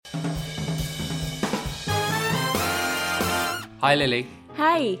Hi Lily.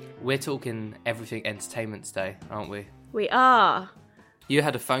 Hey. We're talking everything entertainment today, aren't we? We are. You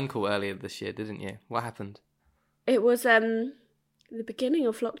had a phone call earlier this year, didn't you? What happened? It was the beginning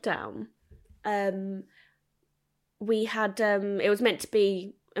of lockdown. We had it was meant to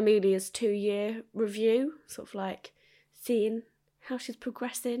be Amelia's 2-year review, sort of like seeing how she's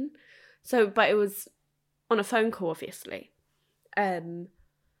progressing. But it was on a phone call, obviously. And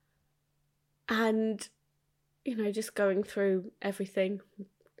you know, just going through everything.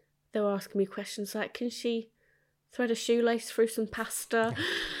 They were asking me questions like, can she thread a shoelace through some pasta?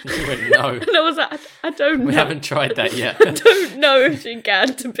 You went, no. And I was like, I don't know. We haven't tried that yet. I don't know if she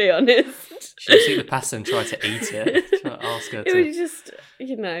can, to be honest. She'll see the pasta and try to eat it. Try to ask her to. It was just,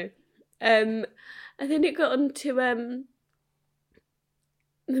 you know. And then it got on to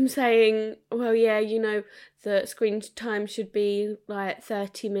them saying, well, yeah, you know, the screen time should be like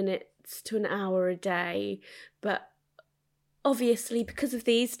 30 minutes to an hour a day. But obviously, because of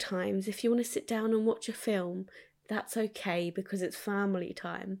these times, if you want to sit down and watch a film, that's okay because it's family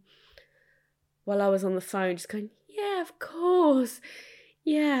time. While I was on the phone just going, yeah, of course.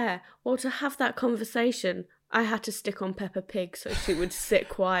 Yeah. Well, to have that conversation, I had to stick on Peppa Pig so she would sit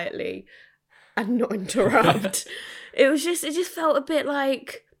quietly and not interrupt. It just felt a bit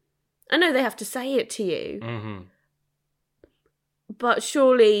like, I know they have to say it to you, but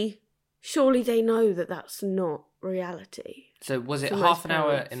surely they know that that's not reality. So was it half an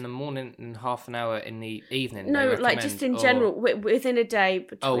hour in the morning and half an hour in the evening? No, like just in general, within a day.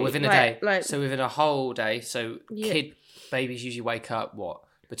 Within a day. So within a whole day. So babies usually wake up,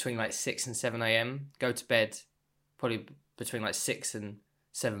 between like 6 and 7 a.m, go to bed probably between like 6 and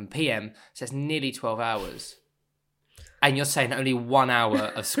 7 p.m. So it's nearly 12 hours. And you're saying only 1 hour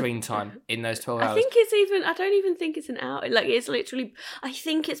of screen time in those 12 hours. I don't even think it's an hour. Like, it's literally, I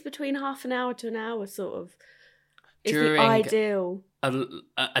think it's between half an hour to an hour, sort of. It's the ideal.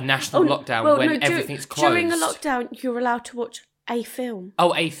 A national lockdown when everything's closed. During a lockdown, you're allowed to watch a film.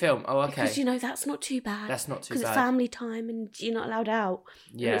 Oh, a film. Oh, okay. Because, you know, that's not too bad. That's not too bad. Because it's family time and you're not allowed out.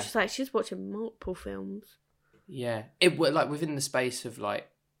 Yeah. And it's just like, she's watching multiple films. Yeah. It like within the space of like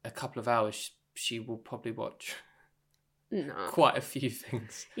a couple of hours, she will probably watch quite a few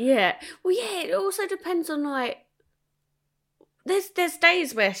things. Yeah. Well, yeah, it also depends on like, there's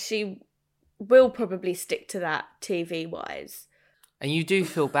days where she will probably stick to that TV-wise. And you do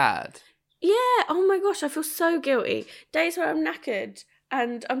feel bad. Yeah, oh my gosh, I feel so guilty. Days where I'm knackered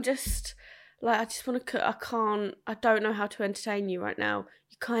and I'm just like, I just want to, I don't know how to entertain you right now.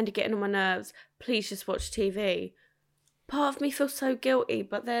 You're kind of getting on my nerves. Please just watch TV. Part of me feels so guilty,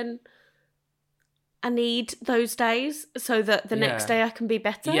 but then I need those days so that the next day I can be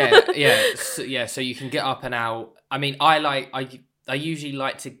better. So you can get up and out. I mean, I usually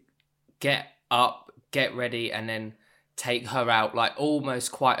like to get up, get ready, and then take her out like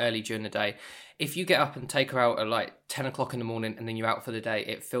almost quite early during the day. If you get up and take her out at like 10 o'clock in the morning and then you're out for the day,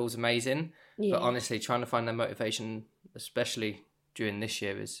 it feels amazing. Yeah. But honestly, trying to find that motivation, especially during this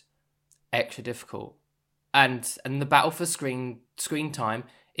year, is extra difficult. And the battle for screen time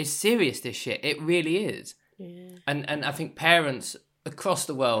is serious this year. It really is. Yeah. And I think parents across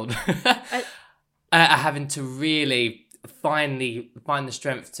the world are having to really finally find the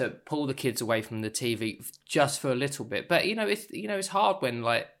strength to pull the kids away from the TV just for a little bit. But it's hard when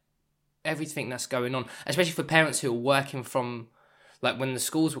like everything that's going on, especially for parents who are working from, like when the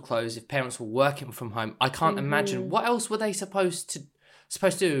schools were closed, if parents were working from home, I can't imagine what else were they supposed to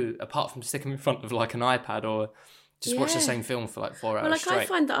do apart from stick them in front of like an iPad or just watch the same film for like 4 hours straight. I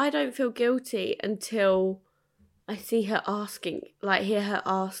find that I don't feel guilty until I see her hear her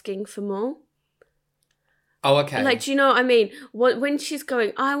asking for more. Oh, okay. Like, do you know what I mean? When she's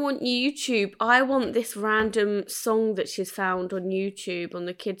going, I want YouTube, I want this random song that she's found on YouTube on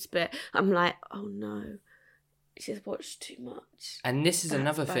the kids bit. I'm like, oh no, she's watched too much. And this is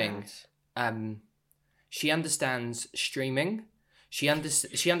another thing. She understands streaming. She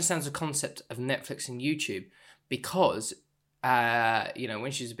understands the concept of Netflix and YouTube because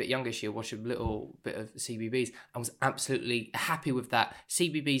when she was a bit younger, she watched a little bit of CBeebies and was absolutely happy with that.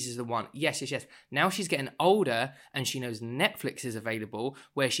 CBeebies is the one. Yes. Now she's getting older and she knows Netflix is available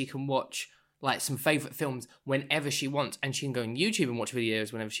where she can watch like some favourite films whenever she wants, and she can go on YouTube and watch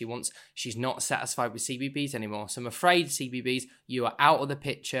videos whenever she wants. She's not satisfied with CBeebies anymore. So I'm afraid, CBeebies, you are out of the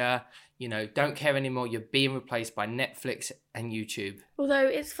picture. Don't care anymore. You're being replaced by Netflix and YouTube. Although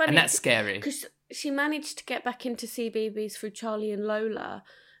it's funny. And that's scary. Because she managed to get back into CBeebies through Charlie and Lola,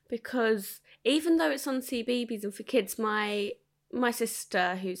 because even though it's on CBeebies and for kids, my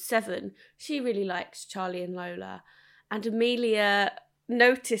sister, who's 7, she really likes Charlie and Lola. And Amelia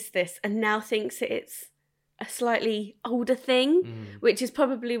noticed this and now thinks it's a slightly older thing, which is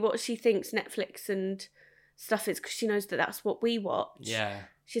probably what she thinks Netflix and stuff is, because she knows that that's what we watch. Yeah.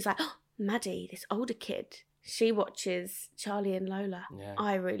 She's like, oh, Maddie, this older kid, she watches Charlie and Lola. Yeah.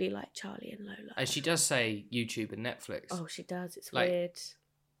 I really like Charlie and Lola. And she does say YouTube and Netflix. Oh, she does. It's Like, weird.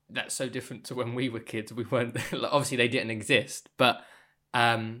 That's so different to when we were kids. We weren't, like, obviously they didn't exist, but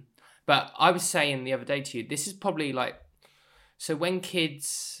I was saying the other day to you, this is probably like, so when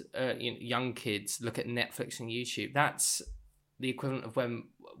kids, young kids look at Netflix and YouTube, that's the equivalent of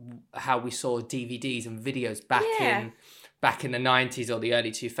how we saw DVDs and videos back in the 90s or the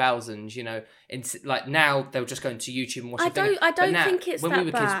early 2000s, you know. Like now they'll just go into YouTube and watch it. I don't think it's when that we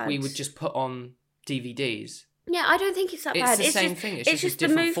were bad. kids, we would just put on DVDs. Yeah, I don't think it's that bad. It's the same thing. It's just a the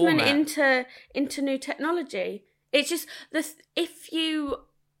different movement format. into new technology. It's just if you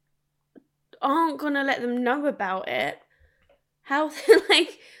aren't gonna let them know about it, how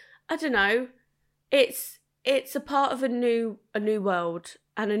like, I don't know. It's a part of a new world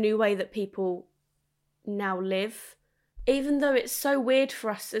and a new way that people now live. Even though it's so weird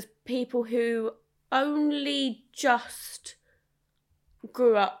for us as people who only just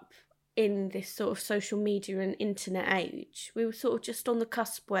grew up in this sort of social media and internet age, we were sort of just on the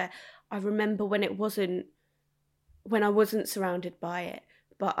cusp where I remember when I wasn't surrounded by it,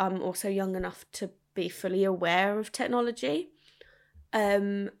 but I'm also young enough to be fully aware of technology.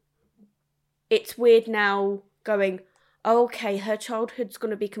 It's weird now going, oh, okay, her childhood's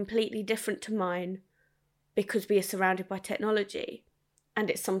going to be completely different to mine because we are surrounded by technology, and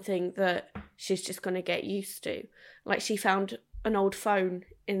it's something that she's just going to get used to. Like, she found an old phone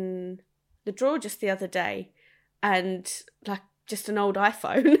in the drawer just the other day, and like just an old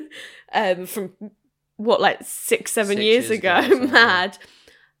iPhone from what, like 6-7 years ago. Mad.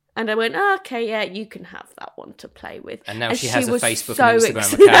 And I went, oh, okay, yeah, you can have that one to play with. And now she has a Facebook and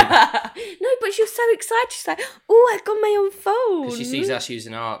Instagram account. No, but she was so excited. She's like, oh, I've got my own phone. Because she sees us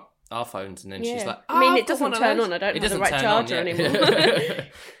using our phones, and then she's like, I mean, it doesn't turn on. I don't have the right charger anymore.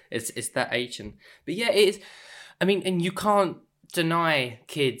 It's that ancient. But yeah, it is. I mean, and you can't deny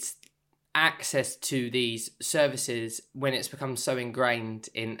kids access to these services when it's become so ingrained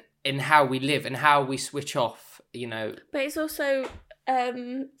in how we live and how we switch off, you know. But it's also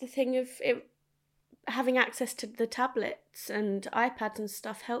the thing of it, having access to the tablets and iPads and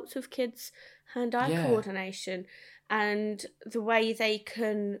stuff helps with kids' hand-eye coordination and the way they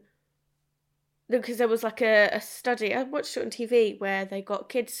can. Because there was like a study, I watched it on TV, where they got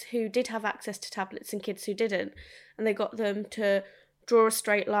kids who did have access to tablets and kids who didn't, and they got them to draw a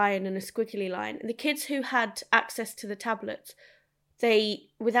straight line and a squiggly line. And the kids who had access to the tablets, they,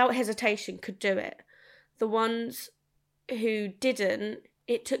 without hesitation, could do it. The ones who didn't,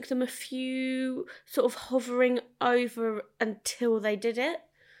 it took them a few sort of hovering over until they did it.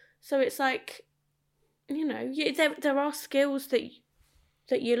 So it's like, you know, there are skills that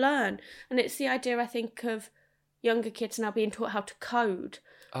you learn, and it's the idea, I think, of younger kids now being taught how to code.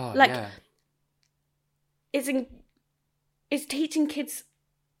 It's teaching kids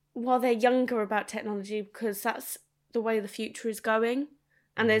while they're younger about technology, because that's the way the future is going,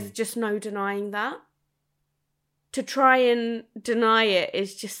 and there's just no denying that. To try and deny it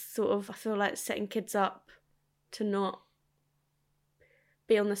is just sort of, I feel like, setting kids up to not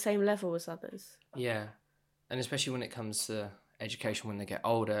be on the same level as others. Yeah, and especially when it comes to education when they get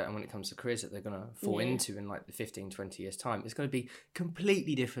older, and when it comes to careers that they're going to fall into in like the 15-20 years time, it's going to be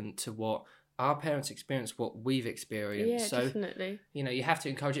completely different to what our parents experienced, what we've experienced. So definitely, you know, you have to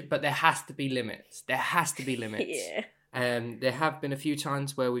encourage it, but there has to be limits. There have been a few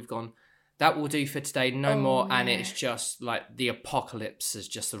times where we've gone, that will do for today, no more, and it's just like the apocalypse has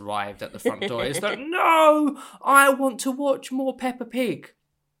just arrived at the front door. It's like, no, I want to watch more Peppa Pig,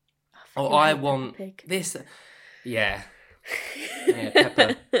 or I want this. Yeah,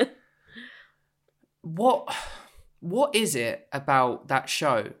 Peppa. What is it about that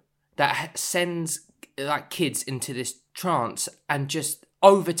show that sends like kids into this trance and just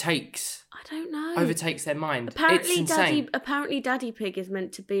overtakes their mind? Apparently, it's insane. Daddy Pig is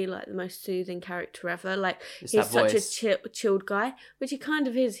meant to be like the most soothing character ever. Like, he's such a chilled guy, which he kind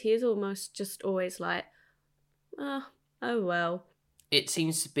of is. He is almost just always like, oh well. It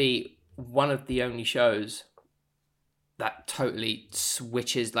seems to be one of the only shows that totally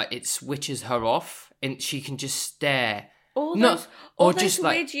switches her off, and she can just stare. All those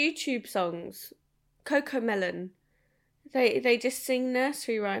weird YouTube songs, Coco Melon. They just sing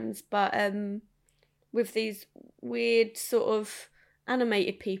nursery rhymes, but with these weird sort of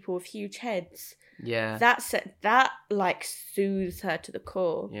animated people with huge heads. Yeah. That like soothes her to the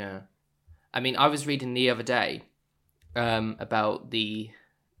core. Yeah. I mean, I was reading the other day about the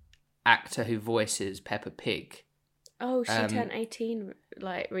actor who voices Peppa Pig. Oh, she turned 18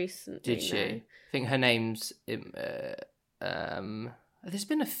 recently. Did she? I think her name's. There's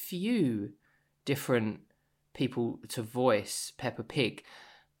been a few different people to voice Peppa Pig,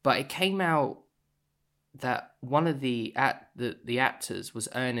 but it came out that one of the actors was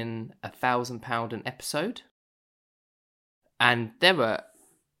earning £1,000 an episode, and there were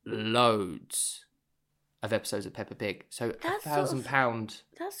loads of episodes of Peppa Pig. So £1,000.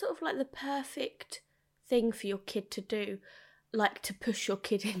 That's sort of like the perfect thing for your kid to do, like to push your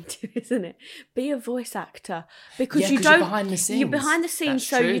kid into, isn't it? Be a voice actor, because you don't. You're behind the scenes. You're behind the scenes, That's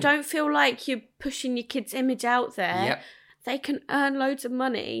so true. you don't feel like you're pushing your kid's image out there. Yep. They can earn loads of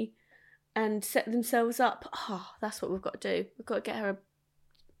money and set themselves up. Oh, that's what we've got to do. We've got to get her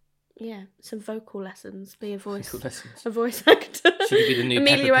some vocal lessons. Be a voice actor. Should you be the new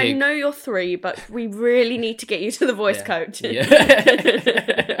Amelia, Peppa Pig? I know you're 3, but we really need to get you to the voice coach.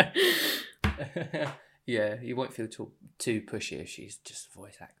 Yeah. Yeah, you won't feel too pushy if she's just a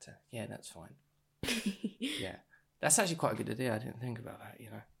voice actor. Yeah, that's fine. Yeah, that's actually quite a good idea. I didn't think about that,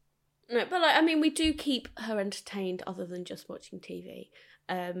 No, but we do keep her entertained other than just watching TV.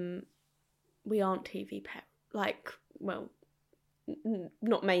 We aren't TV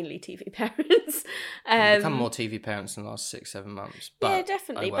not mainly TV parents. We've become more TV parents in the last 6-7 months. But yeah,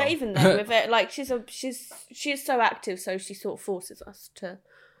 definitely. But even then, with it, she's so active, so she sort of forces us to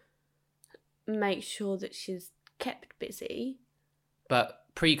make sure that she's kept busy. But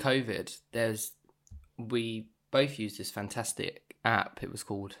pre-COVID, we both used this fantastic app. It was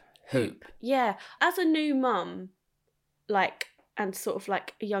called Hoop. Yeah, as a new mum, and sort of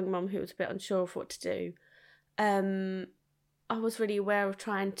like a young mum who was a bit unsure of what to do, I was really aware of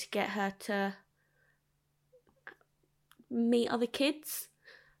trying to get her to meet other kids.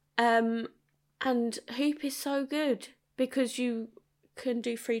 And Hoop is so good because you can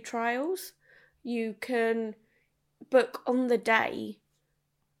do free trials. You can book on the day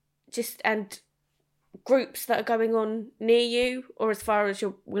and groups that are going on near you or as far as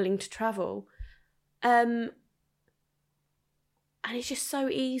you're willing to travel. And it's just so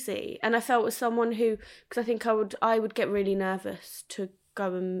easy. And I felt as someone who, because I think I would get really nervous to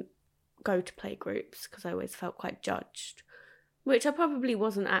go to play groups because I always felt quite judged, which I probably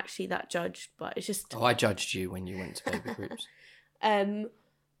wasn't actually that judged, but it's just. Oh, I judged you when you went to baby groups.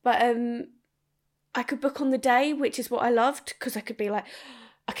 I could book on the day, which is what I loved, because I could be like,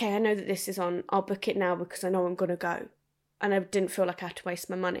 okay, I know that this is on, I'll book it now because I know I'm going to go. And I didn't feel like I had to waste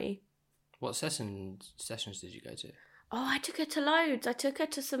my money. What sessions did you go to? Oh, I took her to loads. I took her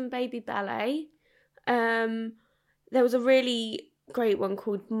to some baby ballet. There was a really great one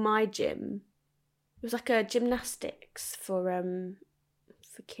called My Gym. It was like a gymnastics for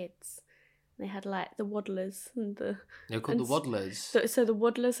kids. They had the waddlers and the. They were called the waddlers. So the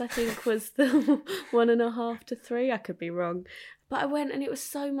waddlers, I think, was the 1.5 to 3. I could be wrong, but I went and it was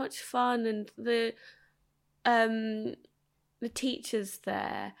so much fun, and the teachers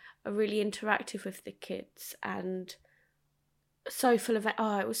there are really interactive with the kids and so full of it.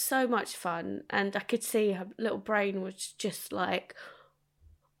 Oh, it was so much fun, and I could see her little brain was just like,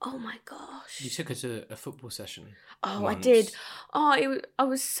 oh my gosh. You took her to a football session. Oh, once. I did. Oh, I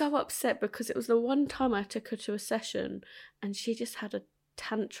was so upset because it was the one time I took her to a session and she just had a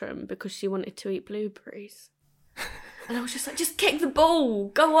tantrum because she wanted to eat blueberries. And I was just like, just kick the ball,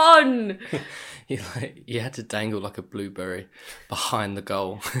 go on. You had to dangle like a blueberry behind the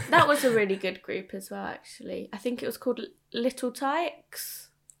goal. That was a really good group as well, actually. I think it was called Little Tykes.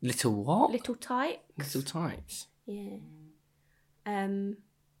 Little what? Little Tykes. Little Tykes. Yeah.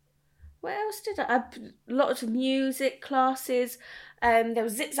 What else did I? Lots of music classes. There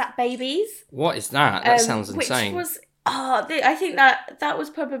was Zip Zap Babies. What is that? That sounds insane. Which was I think that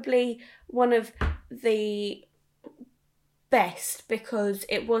was probably one of the best because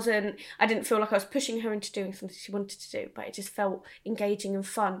it wasn't. I didn't feel like I was pushing her into doing something she wanted to do, but it just felt engaging and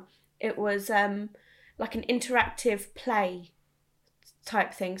fun. It was like an interactive play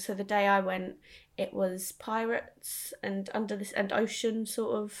type thing. So the day I went, it was pirates and under this and ocean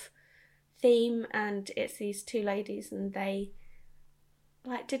sort of theme, and it's these two ladies and they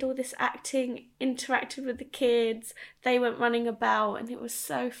did all this acting, interacted with the kids, they went running about, and it was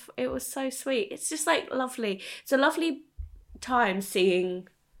so sweet. It's just lovely. It's a lovely time seeing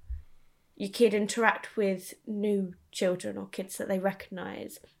your kid interact with new children or kids that they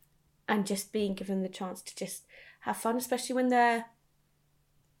recognise and just being given the chance to just have fun, especially when they're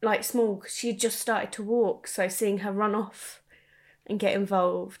small, because she had just started to walk, so seeing her run off and get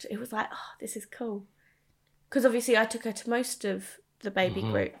involved, it was like, oh, this is cool. Because obviously I took her to most of the baby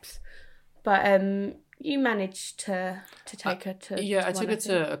groups, but You managed to take her to. Yeah, to I one, took her think.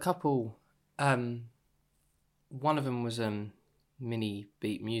 to a couple. One of them was Mini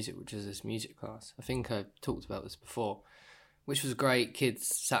Beat Music, which is this music class. I think I talked about this before, which was great. Kids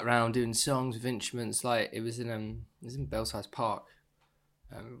sat around doing songs with instruments. Like it was in Belsize Park.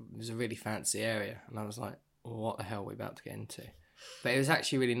 It was a really fancy area, and I was like, "What the hell are we about to get into?" But it was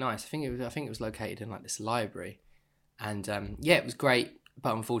actually really nice. I think it was located in like this library, and it was great.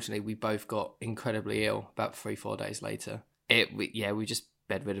 But unfortunately, we both got incredibly ill about 3-4 days later. We just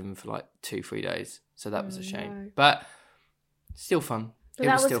bedridden for like 2-3 days, so that was a shame. No. But still fun. It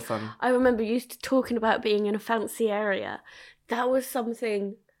was still fun. I remember you talking about being in a fancy area. That was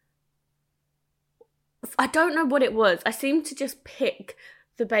something. I don't know what it was. I seemed to just pick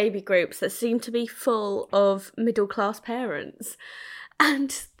the baby groups that seemed to be full of middle class parents,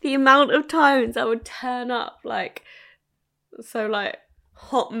 and the amount of times I would turn up like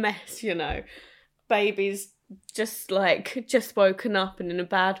hot mess, babies just woken up and in a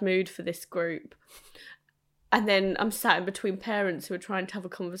bad mood for this group. And then I'm sat in between parents who are trying to have a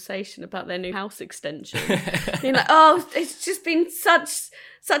conversation about their new house extension. Being like, oh, it's just been such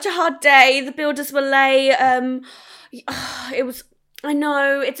a hard day. The builders were late. I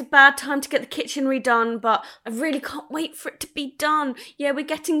know it's a bad time to get the kitchen redone, but I really can't wait for it to be done. Yeah, we're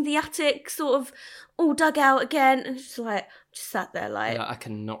getting the attic sort of all dug out again. And it's like, just sat there like... I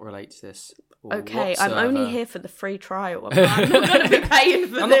cannot relate to this. Okay, whatsoever. I'm only here for the free trial. I'm not going to be paying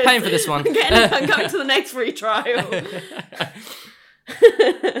for this. I'm not paying for this one. I'm going to the next free trial.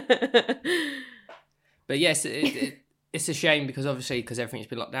 But yes, it's a shame because everything's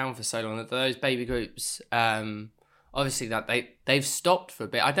been locked down for so long that those baby groups, obviously that they've stopped for a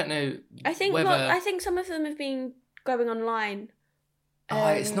bit. I don't know. I think some of them have been going online.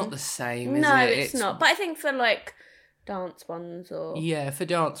 It's not the same. Is no, it? it's not. But I think for like dance ones or for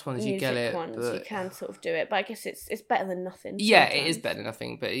dance ones you get it. Ones, but... you can sort of do it. But I guess it's better than nothing. Yeah, sometimes. it is better than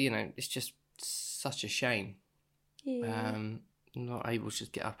nothing. But it's just such a shame. Yeah. Not able to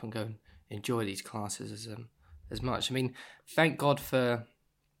just get up and go and enjoy these classes as much. I mean, thank God for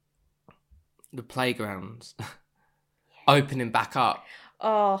the playgrounds opening back up.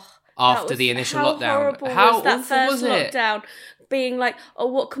 Oh, after the initial lockdown. How was that awful first was it? lockdown? Being like, oh,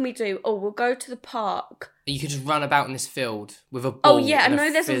 what can we do? Oh, we'll go to the park. You could just run about in this field with a ball. Oh yeah, I know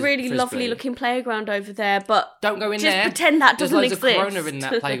there's a really frisbee. lovely looking playground over there, but don't go in just there. Just pretend that doesn't exist. There's loads of corona in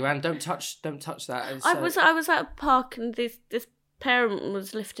that playground. Don't touch that. I was at a park and this parent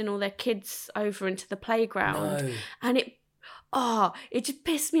was lifting all their kids over into the playground, and it just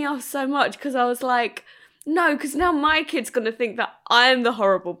pissed me off so much because I was like, no, because now my kid's going to think that I'm the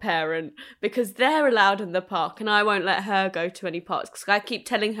horrible parent because they're allowed in the park and I won't let her go to any parks because I keep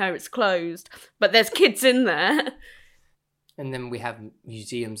telling her it's closed, but there's kids in there. And then we have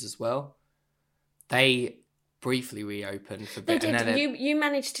museums as well. They briefly reopened for a bit. They did. You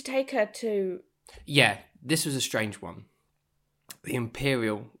managed to take her to... Yeah, this was a strange one. The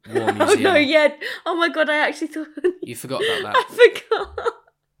Imperial War Museum. Oh, no, yeah. Oh, my God, I actually thought... You forgot about that. I forgot.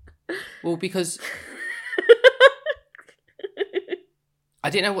 Well, because... I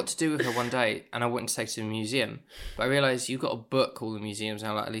didn't know what to do with her one day, and I wanted to take her to the museum. But I realised you've got to book all the museums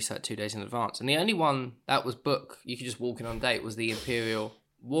now, at least 2 days in advance. And the only one that was booked, you could just walk in on a date, was the Imperial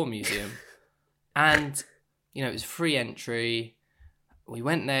War Museum. And, it was free entry. We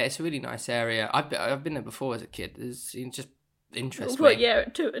went there. It's a really nice area. I've been there before as a kid. It's just interesting. What, yeah,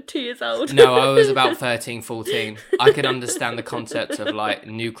 2 years old? No, I was about 13, 14. I could understand the concept of,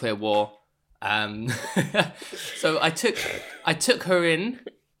 nuclear war. So I took her in.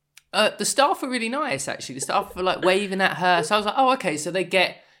 The staff were really nice, actually. The staff were waving at her. So I was like, oh, okay. So they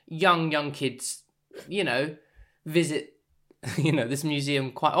get young kids, visit, this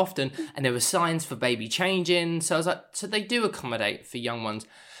museum quite often. And there were signs for baby changing. So I was like, so they do accommodate for young ones.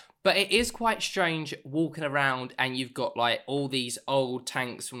 But it is quite strange walking around and you've got all these old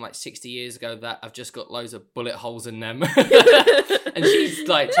tanks from 60 years ago that have just got loads of bullet holes in them. And she's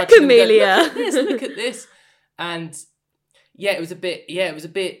touching Amelia. Them, look at this. And it was a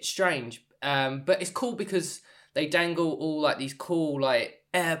bit strange. But it's cool because they dangle all these cool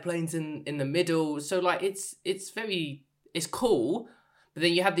airplanes in the middle. So it's cool. But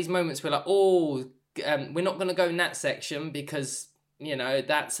then you have these moments where we're not going to go in that section because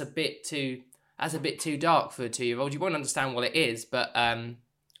that's a bit too dark for a 2-year-old. You won't understand what it is, but I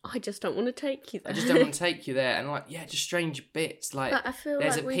just don't want to take you there. I just don't want to take you there. And just strange bits. I feel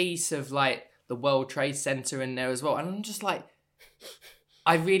there's a piece of the World Trade Center in there as well. And I'm just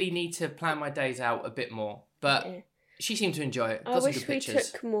I really need to plan my days out a bit more. But she seemed to enjoy it. Got some good pictures. We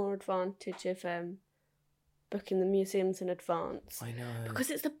took more advantage of booking the museums in advance. I know.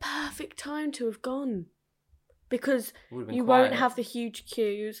 Because it's the perfect time to have gone. Because you quiet. won't have the huge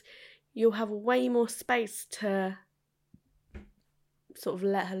queues. You'll have way more space to sort of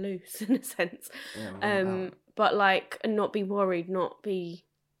let her loose, in a sense. Yeah, but like, and not be worried, not be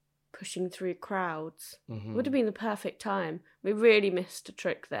pushing through crowds. Mm-hmm. Would have been the perfect time. We really missed a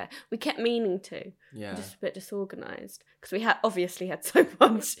trick there. We kept meaning to. Yeah. Just a bit disorganised. Because we obviously had so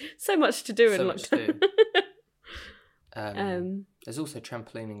much to do in lockdown. There's also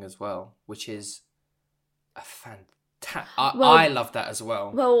trampolining as well, which is a fantastic... I love that as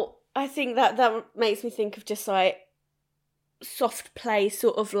well. Well, I think that makes me think of just like soft play,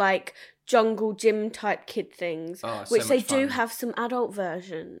 sort of like jungle gym type kid things, which they do have some adult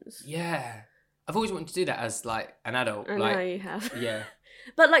versions. Yeah. I've always wanted to do that as like an adult. I know you have. Yeah.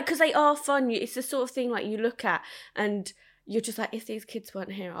 But like, because they are fun. It's the sort of thing like you look at and you're just like, if these kids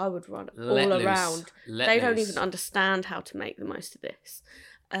weren't here, I would run all around. They don't even understand how to make the most of this.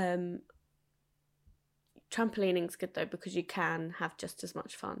 Trampolining's good though, because you can have just as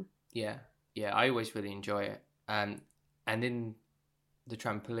much fun. Yeah. Yeah, I always really enjoy it. And in the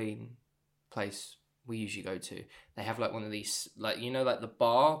trampoline place we usually go to, they have like one of these, like, you know, like the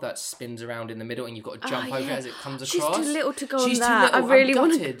bar that spins around in the middle and you've got to jump over it as it comes across. She's too little to go on that. She's too little. I really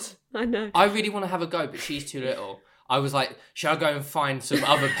wanted. I know. I really want to have a go, but she's too little. I was like, shall I go and find some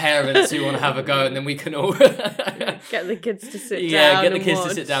other parents who want to have a go, and then we can all get the kids to sit down. Yeah, get the kids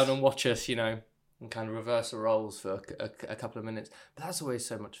to sit down and watch us, you know, and kind of reverse the roles for a couple of minutes. But that's always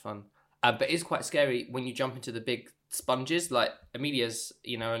so much fun. But it's quite scary when you jump into the big sponges. Like Amelia's,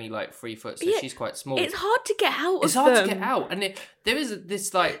 you know, only like 3 foot, so she's quite small. It's hard to get out. It's hard to get out, and there is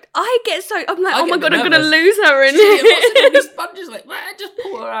this like. I'm like, oh my god, I'm gonna lose her in here. What's in these sponges? Like, just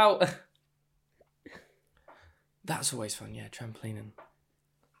pull her out. That's always fun, yeah, trampolining.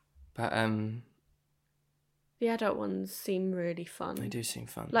 But the adult ones seem really fun. They do seem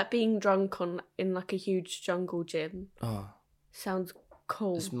fun. Like being drunk in like a huge jungle gym. Oh, sounds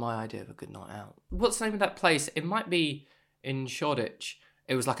cool. It's my idea of a good night out. What's the name of that place? It might be in Shoreditch.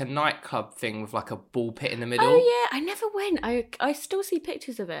 It was like a nightclub thing with like a ball pit in the middle. Oh yeah, I never went. I still see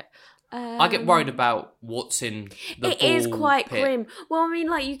pictures of it. I get worried about what's in the ball pit. It is quite grim. Well, I mean,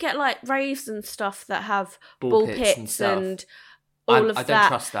 like, you get, like, raves and stuff that have ball pits and all of that. I don't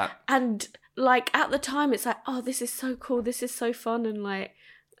trust that. And, like, at the time, it's like, oh, this is so cool. This is so fun and, like,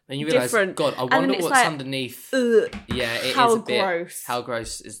 and you realise, God, I wonder what's like, underneath. Ugh, yeah, it how is a bit... gross. How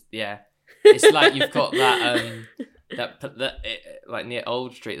gross is... Yeah. It's like you've got that... like near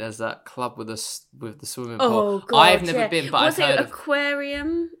Old Street, there's that club with the swimming pool. Oh, God, I've never been, but I've heard of...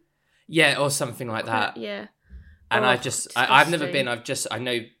 aquarium? Yeah, or something like that. Yeah. And I've never been. I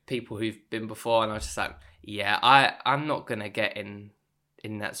know people who've been before, and I was just like, yeah, I'm not gonna get in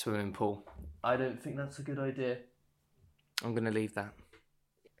that swimming pool. I don't think that's a good idea. I'm gonna leave that.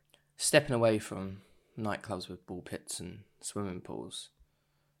 Stepping away from nightclubs with ball pits and swimming pools,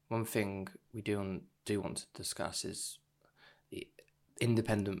 one thing we do want to discuss is the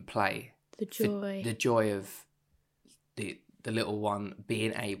independent play. The joy. The joy of the little one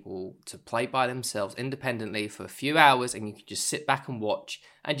being able to play by themselves independently for a few hours, and you can just sit back and watch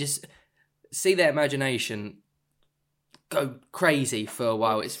and just see their imagination go crazy for a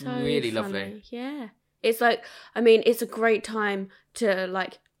while. It's so really funny. Lovely. Yeah. It's like, I mean, it's a great time to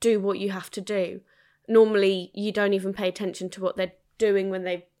like do what you have to do. Normally you don't even pay attention to what they're doing when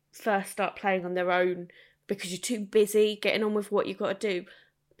they first start playing on their own because you're too busy getting on with what you've got to do.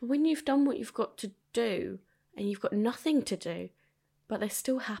 But when you've done what you've got to do, and you've got nothing to do, but they're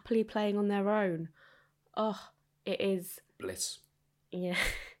still happily playing on their own. Oh, it is... bliss. Yeah.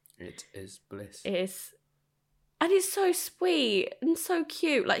 It is bliss. It is. And it's so sweet and so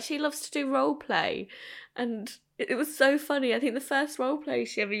cute. Like, she loves to do role play. And it was so funny. I think the first role play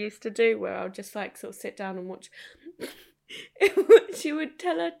she ever used to do, where I would just, like, sort of sit down and watch... she would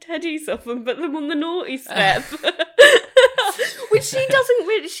tell her teddies off and put them on the naughty step. Which she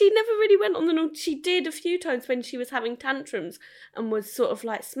never really went on the naughty. She did a few times when she was having tantrums and was sort of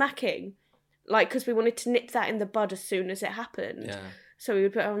like smacking. Like, because we wanted to nip that in the bud as soon as it happened. Yeah. So we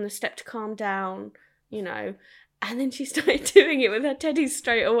would put her on the step to calm down, you know. And then she started doing it with her teddies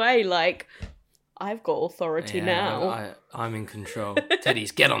straight away, like, I've got authority now. I'm in control.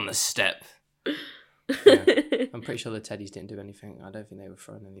 Teddies, get on the step. Yeah. I'm pretty sure the teddies didn't do anything. I don't think they were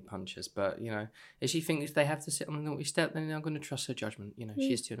throwing any punches. But, you know, if she thinks they have to sit on the naughty step, then I'm going to trust her judgment. You know,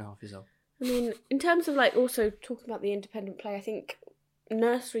 she's 2.5 years old. I mean, in terms of, like, also talking about the independent play, I think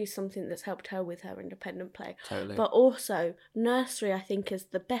nursery is something that's helped her with her independent play. Totally. But also, nursery, I think, is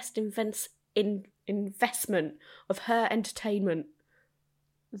the best investment of her entertainment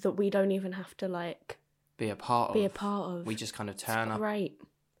that we don't even have to, like... be a part of. We just kind of turn up. Great.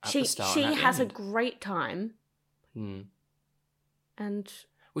 At the start She and at the has a end. great time. And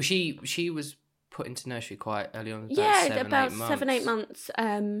Well, she was put into nursery quite early on. about 7-8 months.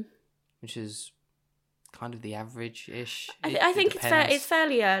 Which is kind of the average-ish. I think it's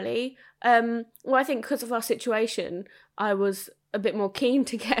fairly early. Well, I think because of our situation, I was a bit more keen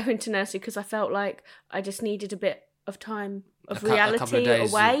to get her into nursery because I felt like I just needed a bit of time of reality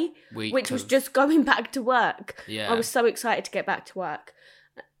away, which was just going back to work. Yeah. I was so excited to get back to work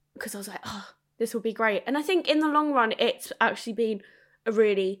because I was like, oh, this will be great. And I think in the long run, it's actually been a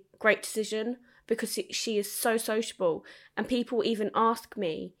really great decision because she is so sociable. And people even ask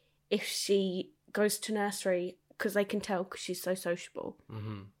me if she goes to nursery because they can tell because she's so sociable.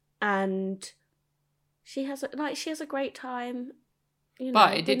 Mm-hmm. And she has a great time. You know,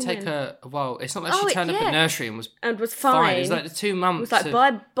 but it did take her a while. It's not like she turned up at nursery and was fine. It was like the 2 months. It was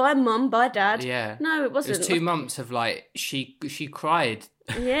like bye mum, bye dad. Yeah. No, it wasn't. It was 2 months of like she cried.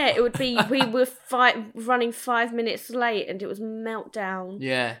 Yeah, it would be. We were running 5 minutes late, and it was meltdown.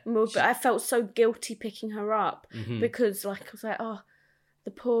 Yeah. But I felt so guilty picking her up because, like, I was like, oh,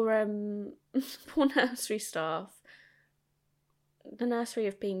 the poor nursery staff. The nursery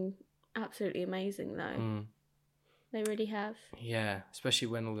have been absolutely amazing, though. Mm. They really have. Yeah, especially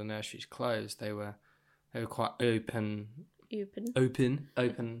when all the nurseries closed, they were quite open with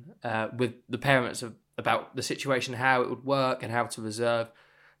the parents about the situation, how it would work, and how to reserve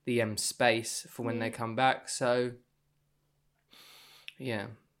the space for when they come back. So, yeah,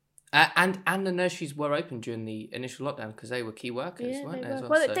 and the nurseries were open during the initial lockdown because they were key workers, weren't they? As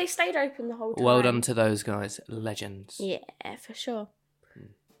well, so they stayed open the whole time. Well done to those guys, legends. Yeah, for sure.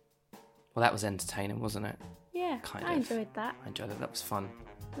 Well, that was entertaining, wasn't it? Yeah, I enjoyed that. That was fun.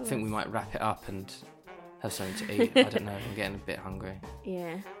 I think we might wrap it up and have something to eat. I don't know. I'm getting a bit hungry.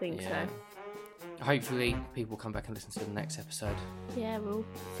 Yeah, I think so. Hopefully people come back and listen to the next episode. Yeah, we'll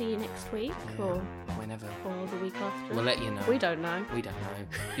see you next week or whenever. Or the week after. We'll let you know. We don't know.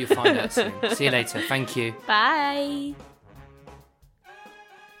 You'll find out soon. See you later. Thank you. Bye.